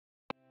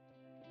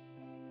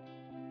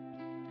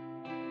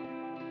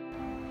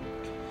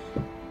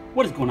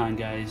What is going on,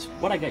 guys?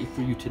 What I got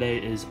for you today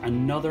is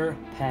another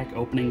pack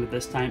opening, but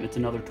this time it's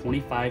another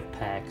 25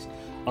 packs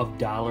of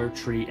Dollar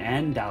Tree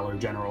and Dollar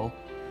General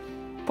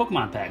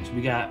Pokemon packs.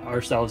 We got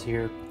ourselves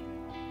here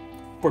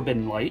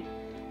Forbidden Light,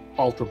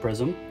 Ultra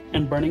Prism,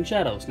 and Burning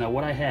Shadows. Now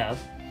what I have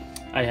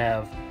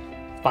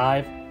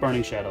 5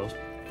 Burning Shadows,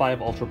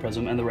 5 Ultra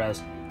Prism, and the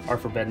rest are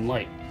Forbidden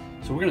Light.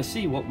 So we're going to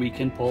see what we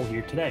can pull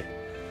here today.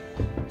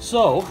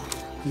 So,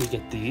 let me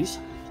get these,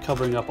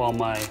 covering up all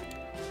my...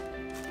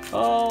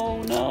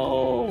 Oh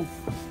no!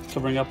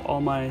 Covering up all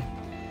my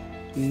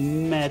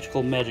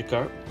magical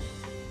Magikarp.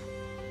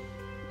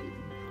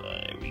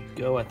 There we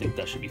go, I think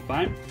that should be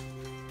fine.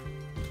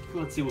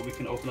 Let's see what we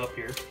can open up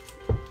here.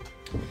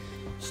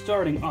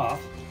 Starting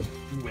off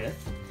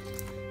with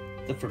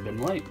the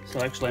Forbidden Light.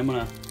 So actually I'm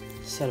going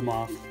to set them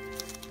off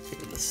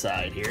to the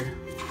side here.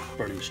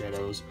 Burning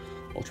Shadows,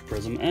 Ultra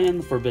Prism, and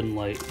the Forbidden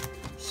Light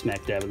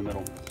smack dab in the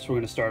middle. So we're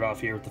going to start off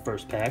here with the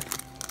first pack.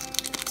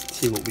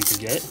 See what we can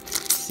get.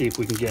 See if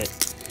we can get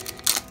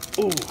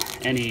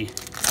any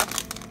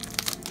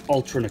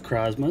Ultra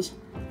Necrozmas.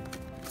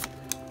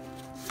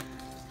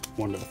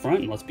 One to the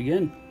front, and let's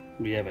begin.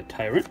 We have a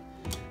Tyrant,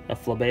 a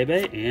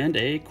Flabebe, and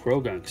a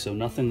Krogunk, so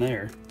nothing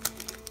there.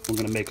 We're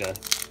going to make a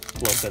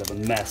little bit of a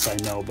mess, I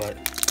know, but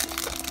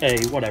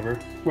hey, whatever.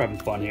 We're having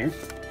fun here.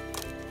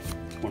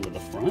 One to the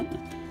front,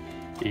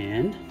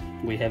 and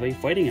we have a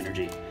Fighting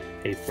Energy,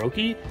 a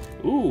Froakie,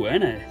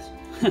 and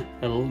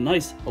a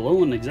nice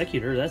Alolan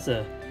Executor. That's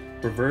a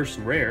reverse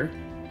rare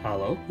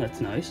hollow.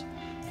 That's nice.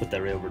 Put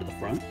that right over to the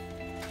front.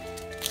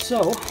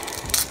 So,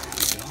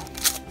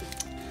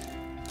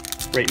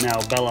 right now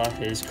Bella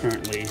is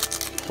currently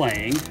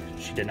playing.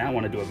 She did not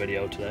want to do a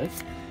video today,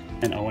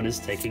 and Owen is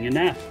taking a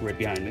nap right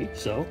behind me.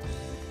 So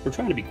we're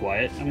trying to be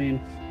quiet. I mean,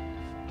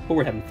 but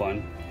we're having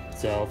fun.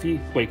 So if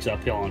he wakes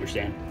up, he'll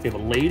understand. We have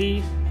a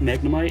Lady,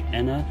 Magnemite,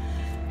 and a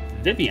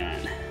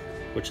Vivian,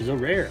 which is a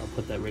rare. I'll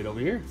put that right over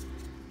here.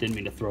 Didn't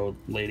mean to throw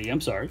Lady.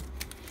 I'm sorry.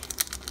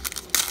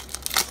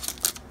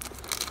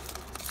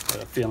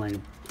 Got a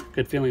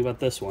good feeling about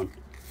this one.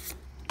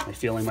 My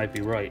feeling might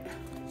be right.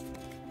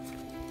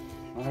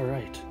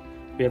 Alright.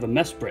 We have a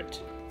Mesprit,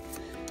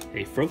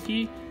 a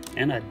Froakie,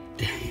 and a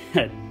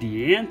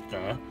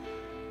Diantha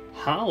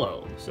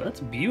Hollow. So that's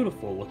a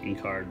beautiful looking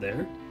card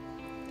there.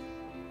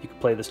 You can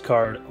play this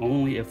card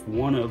only if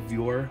one of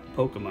your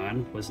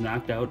Pokemon was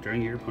knocked out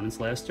during your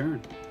opponent's last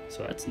turn.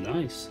 So that's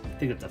nice. I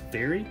think it's a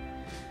Fairy.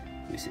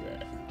 Let me see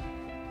that.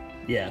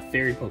 Yeah,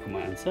 Fairy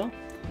Pokemon. So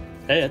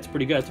hey, that's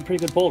pretty good. That's a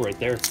pretty good pull right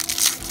there.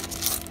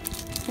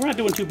 We're not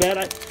doing too bad.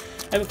 I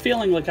have a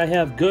feeling like I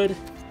have good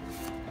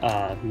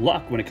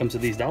luck when it comes to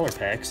these dollar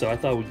packs, so I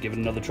thought we'd give it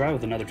another try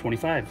with another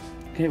 25.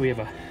 Okay, we have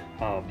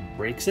a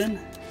Braixen,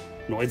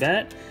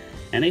 Noibat,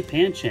 and a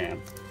Pancham.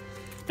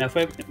 Now,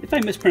 if I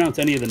mispronounce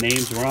any of the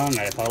names wrong,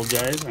 I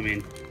apologize. I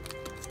mean,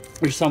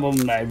 there's some of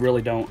them that I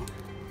really don't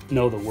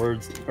know the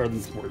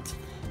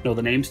know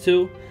the names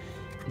to,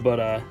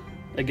 but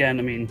again,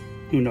 I mean,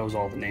 who knows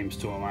all the names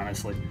to them,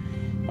 honestly.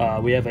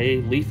 We have a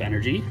Leaf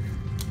Energy,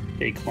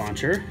 a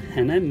Clauncher,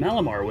 and a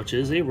Malamar, which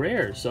is a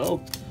rare.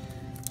 So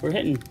we're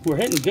hitting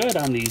good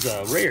on these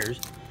rares.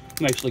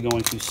 I'm actually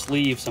going to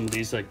sleeve some of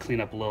these, clean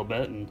up a little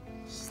bit, and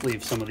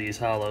sleeve some of these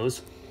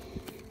hollows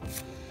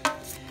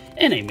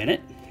in a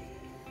minute.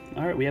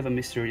 All right, we have a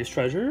Mysterious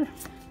Treasure,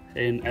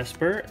 an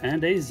Esper,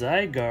 and a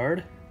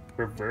Zygarde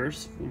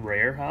reverse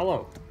rare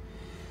hollow.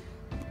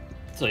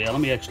 So yeah, let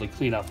me actually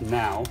clean up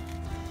now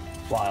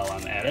while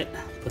I'm at it.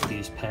 Put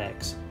these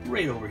packs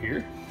right over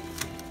here.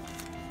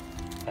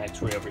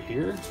 Packs right over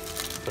here.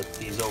 Put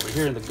these over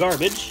here in the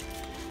garbage.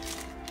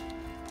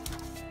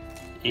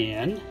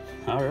 And,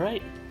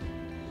 alright.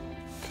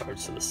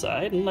 Cards to the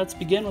side. And let's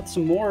begin with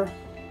some more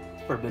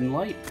Forbidden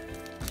Light.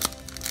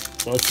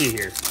 So let's see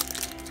here.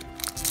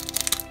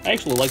 I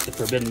actually like the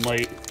Forbidden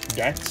Light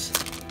decks.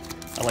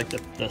 I like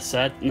the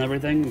set and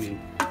everything. I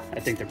mean,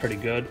 I think they're pretty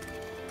good.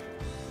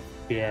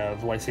 We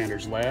have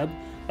Lysander's Lab,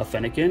 a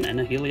Fennekin, and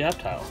a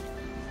Helioptile.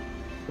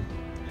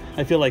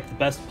 I feel like the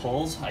best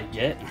pulls I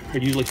get are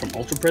usually from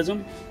Ultra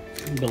Prism,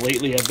 but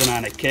lately I've been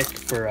on a kick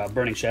for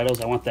Burning Shadows.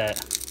 I want that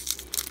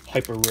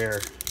hyper rare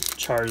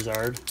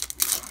Charizard,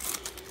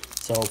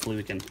 so hopefully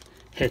we can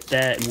hit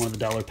that in one of the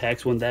dollar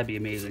packs. Wouldn't that be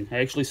amazing? I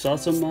actually saw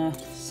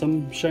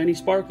some shiny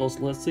sparkles.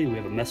 Let's see, we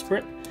have a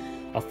Mesprit,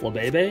 a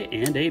Flabebe,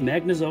 and a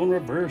Magnezone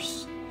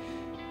reverse.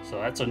 So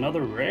that's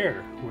another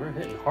rare. We're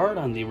hitting hard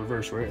on the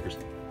reverse rares.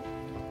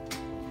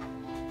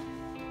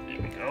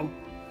 There we go.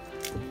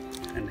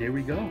 And here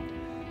we go.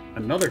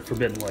 Another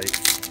Forbidden Light.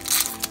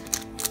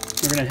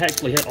 We're going to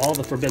actually hit all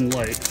the Forbidden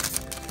Light.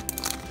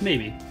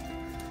 Maybe.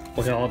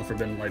 We'll hit all the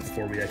Forbidden Light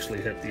before we actually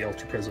hit the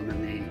Ultra Prism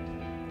and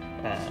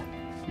the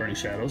Burning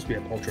Shadows. We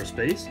have Ultra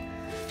Space,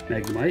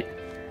 Magnemite,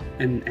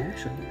 and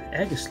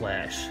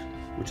Aegislash,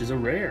 which is a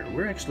rare.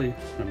 We're actually,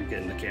 let me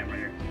get in the camera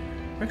here.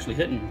 We're actually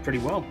hitting pretty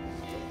well.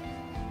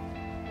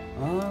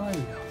 There we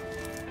go.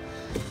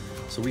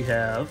 So we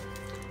have,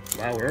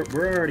 wow,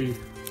 we're already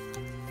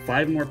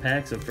 5 more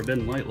packs of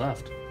Forbidden Light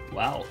left.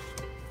 Wow.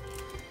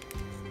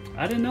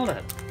 I didn't know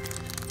that.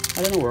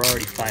 I don't know, we're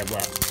already 5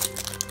 left.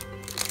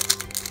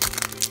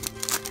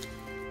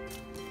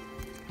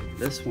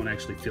 This one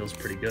actually feels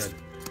pretty good.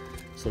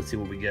 So let's see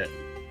what we get.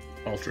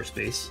 Ultra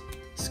Space,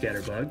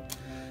 Scatterbug,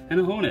 and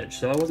a Honedge.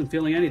 So I wasn't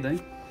feeling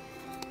anything.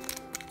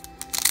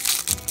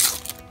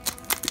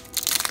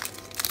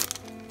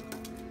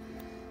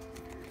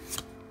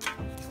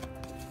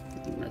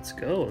 Let's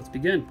go, let's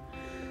begin.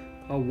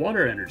 A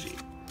Water Energy,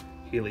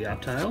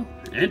 Helioptile,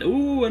 and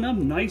ooh, and a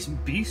nice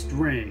Beast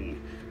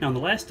Ring. Now in the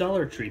last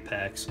Dollar Tree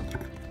packs,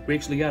 we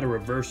actually got a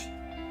reverse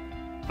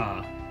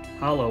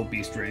hollow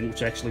Beast Ring,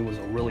 which actually was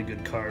a really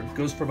good card. It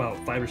goes for about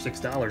 $5 or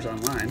 $6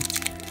 online.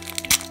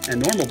 And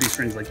normal Beast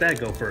Rings like that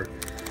go for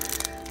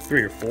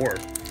 $3 or $4.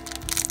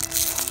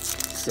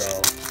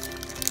 So,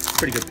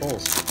 pretty good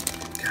pulls.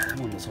 God, that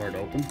one was hard to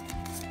open.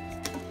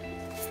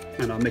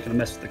 And I'm making a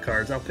mess with the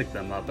cards. I'll pick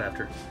them up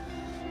after.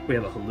 We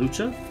have a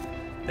Hawlucha,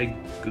 a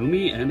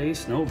Goomy, and a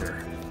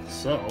Snover.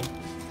 So,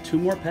 2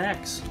 more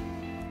packs.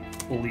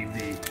 We'll leave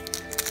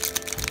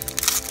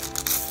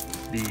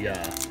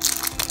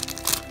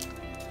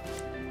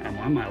I'm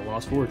on my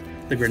lost word.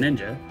 The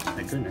Greninja,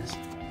 my goodness,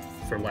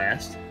 for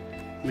last.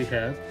 We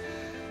have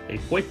a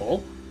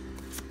Poipole,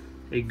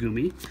 a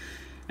Goomy,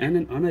 and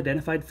an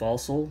unidentified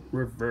fossil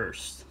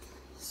reversed.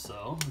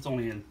 So, it's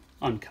only an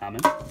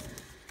uncommon.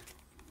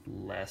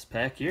 Last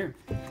pack here.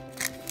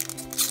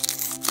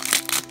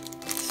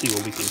 See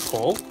what we can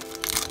pull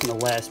in the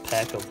last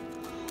pack of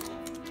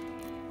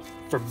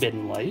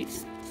Forbidden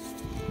Light.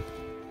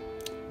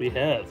 We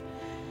have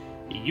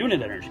a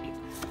Unit Energy,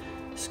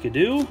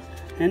 Skidoo,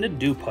 and a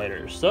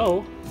Dewpider.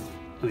 So,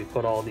 let me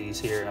put all these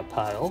here in a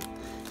pile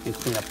and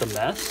clean up the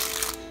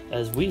mess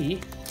as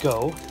we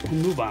go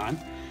and move on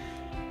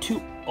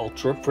to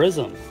Ultra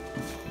Prism.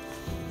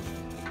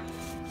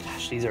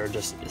 Gosh, these are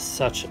just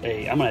such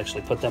a... I'm going to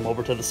actually put them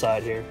over to the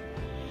side here.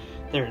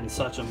 They're in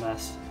such a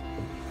mess.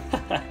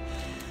 But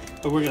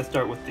we're going to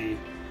start with the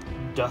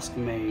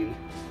Duskmane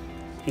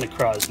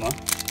Necrozma.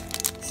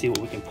 See what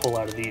we can pull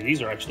out of these.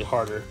 These are actually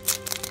harder.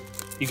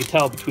 You can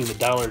tell between the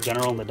Dollar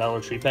General and the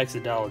Dollar Tree packs, the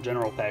Dollar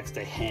General packs,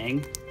 they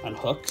hang on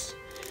hooks,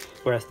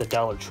 whereas the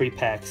Dollar Tree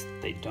packs,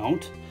 they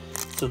don't.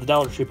 So the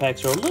Dollar Tree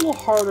packs are a little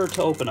harder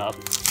to open up.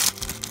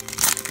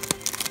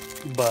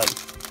 But,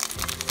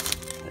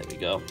 there we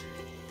go.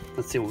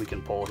 Let's see what we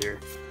can pull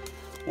here.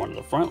 One to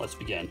the front, let's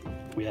begin.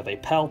 We have a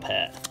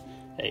Palpat,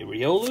 a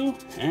Riolu,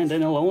 and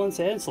an Alolan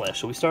Sandslash.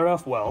 So we start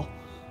off well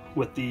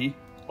with the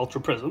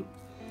Ultra Prism.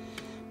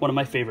 One of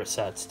my favorite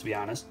sets, to be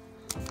honest.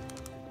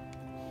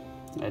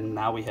 And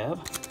now we have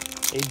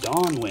a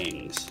Dawn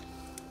Wings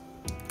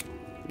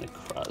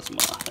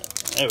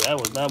Necrozma. Hey,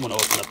 that one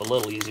opened up a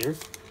little easier.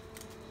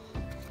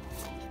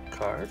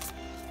 Card,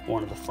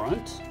 one to the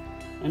front,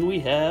 and we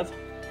have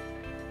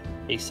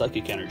a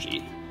Psychic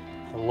Energy,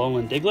 a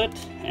Alolan Diglett,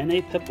 and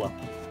a Piplup.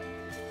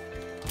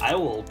 I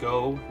will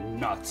go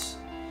nuts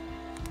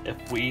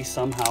if we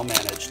somehow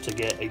manage to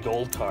get a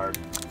gold card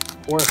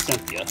or a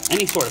Cynthia,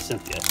 any sort of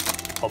Cynthia.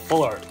 A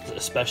full art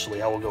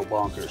especially, I will go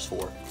bonkers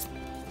for.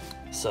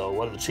 So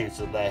what are the chances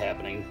of that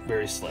happening?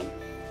 Very slim.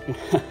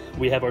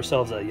 We have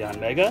ourselves a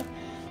Yanmega,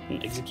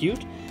 an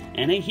Execute,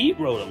 and a Heat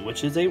Rotom,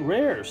 which is a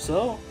rare.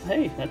 So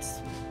hey,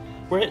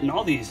 we're hitting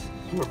all these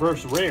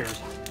reverse rares.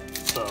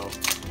 So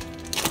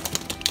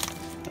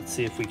let's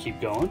see if we keep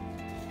going.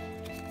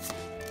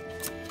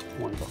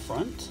 One to the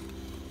front.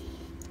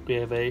 We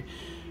have a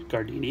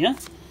Gardenia,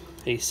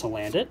 a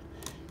Salandit,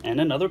 and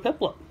another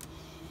Piplup.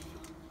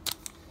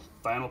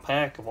 Final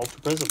pack of Ultra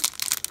Prism.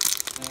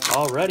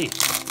 Alrighty.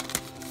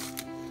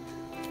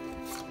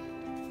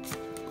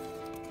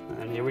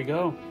 And here we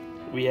go.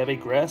 We have a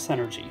Grass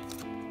Energy,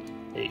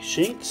 a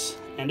Shinx,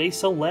 and a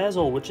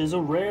Salazzle, which is a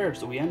rare.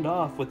 So we end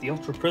off with the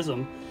Ultra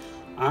Prism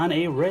on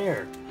a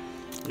rare.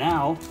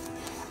 Now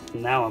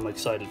I'm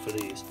excited for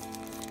these.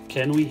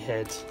 Can we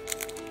hit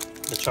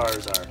the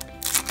Charizard?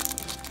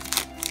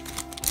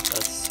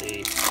 Let's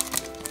see.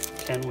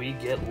 Can we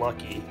get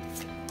lucky?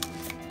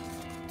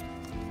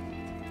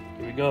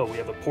 Here we go. We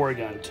have a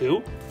Porygon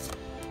 2,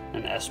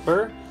 an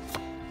Esper,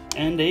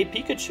 and a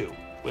Pikachu,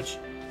 which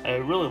I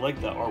really like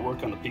the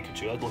artwork on the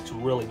Pikachu. That looks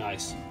really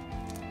nice.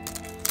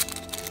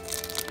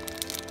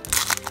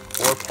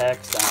 4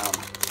 packs down.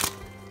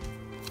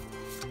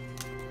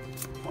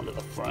 One to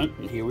the front,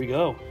 and here we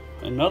go.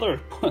 Another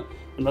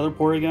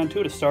Porygon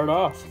 2 to start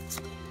off.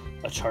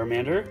 A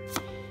Charmander,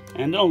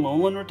 and an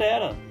Alolan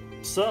Rattata.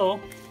 So,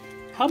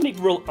 how many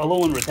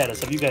Alolan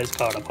Rattatas have you guys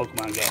caught on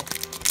Pokemon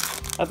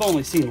Go? I've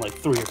only seen like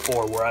 3 or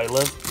 4 where I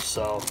live,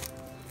 so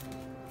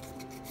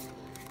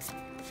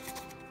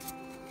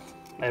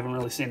I haven't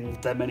really seen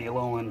that many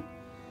Alolan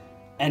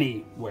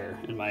anywhere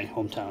in my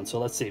hometown. So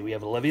let's see, we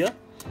have Olivia,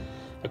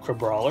 a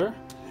Crabrawler,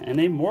 and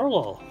a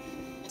Morlul.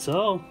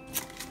 So,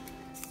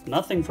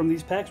 nothing from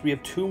these packs. We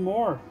have 2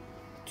 more.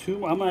 I'm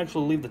going to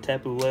actually leave the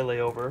Tapu Lele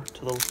over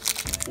to the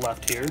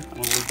left here. I'm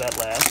going to leave that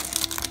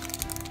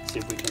last. See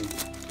if we can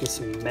get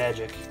some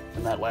magic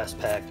in that last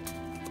pack.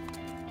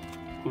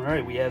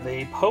 Alright, we have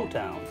a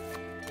Potown,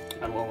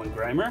 a Alolan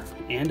Grimer,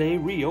 and a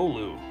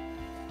Riolu.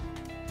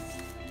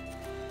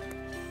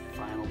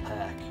 Final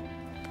pack.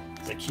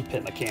 As I keep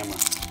hitting the camera.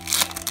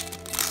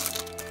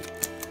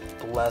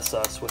 Bless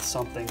us with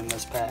something in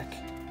this pack.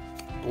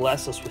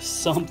 Bless us with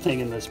something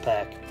in this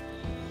pack.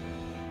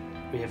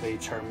 We have a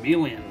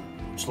Charmeleon,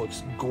 which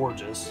looks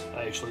gorgeous.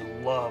 I actually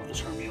love the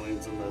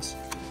Charmeleons in this.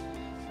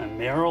 A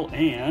Meryl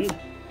and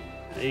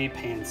a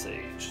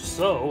Pansage.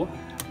 So,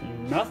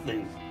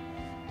 nothing.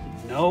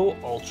 No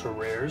ultra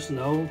rares,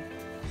 no.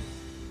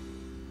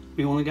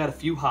 We only got a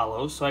few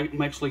hollows, so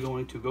I'm actually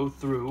going to go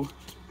through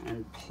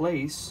and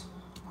place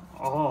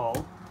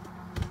all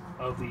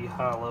of the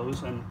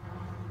hollows and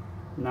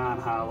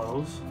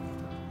non-hollows.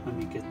 Let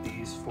me get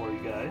these for you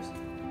guys.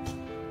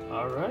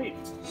 Alright,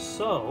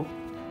 so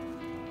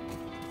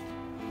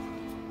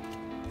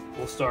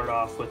we'll start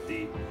off with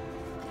the,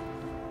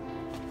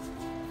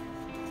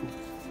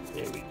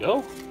 there we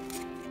go.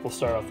 We'll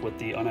start off with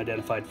the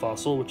unidentified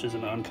fossil, which is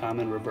an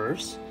uncommon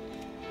reverse.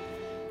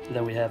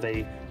 Then we have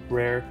a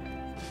rare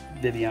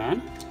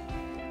Vivian,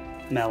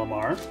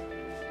 Malamar,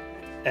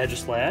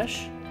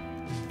 Aegislash,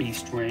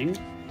 Beast Ring,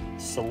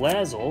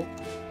 Salazzle,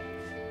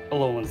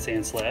 Alolan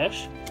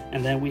Sandslash,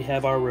 and then we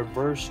have our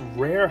reverse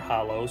rare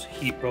hollows,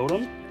 Heat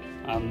Rotom,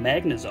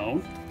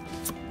 Magnezone,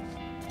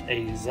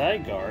 a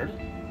Zygarde,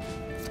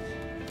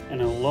 an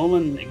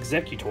Alolan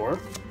Executor,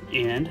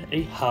 and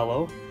a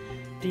hollow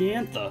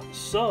Diantha.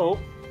 So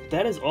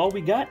that is all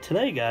we got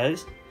today,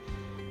 guys.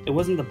 It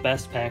wasn't the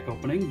best pack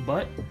opening,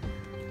 but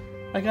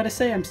I gotta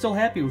say I'm still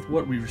happy with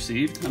what we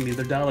received. I mean,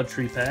 they're Dollar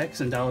Tree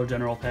packs and Dollar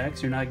General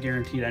packs. You're not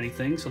guaranteed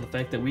anything, so the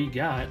fact that we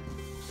got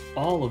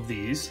all of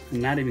these,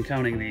 not even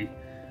counting the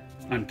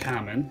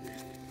uncommon,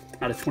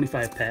 out of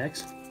 25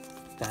 packs,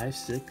 5,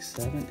 6,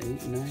 7,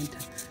 8, 9,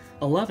 10,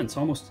 11.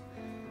 So almost,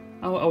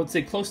 I would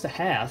say close to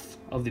half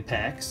of the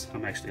packs.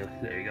 I'm actually,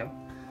 there you go.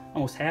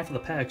 Almost half of the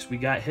packs we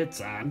got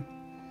hits on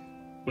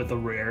with a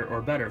rare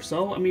or better.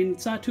 So I mean,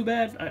 it's not too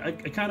bad. I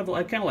kind of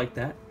like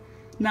that.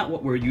 Not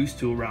what we're used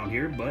to around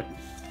here, but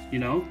you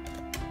know,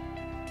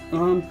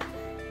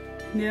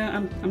 yeah,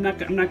 I'm not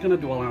gonna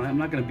dwell on it. I'm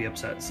not gonna be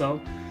upset. So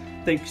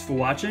thanks for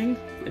watching.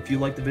 If you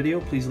liked the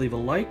video, please leave a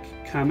like,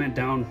 comment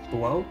down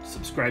below,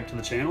 subscribe to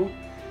the channel.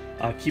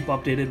 Keep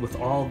updated with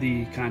all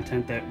the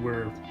content that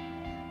we're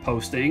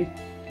posting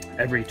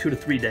every 2 to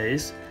 3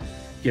 days,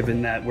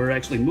 given that we're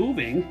actually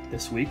moving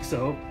this week,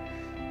 so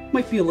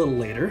might be a little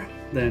later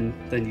than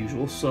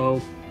usual.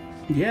 So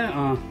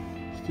yeah,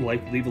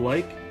 leave a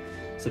like,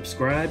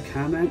 subscribe,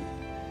 comment,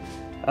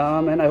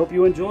 and I hope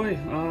you enjoy.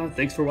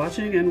 Thanks for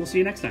watching, and we'll see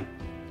you next time.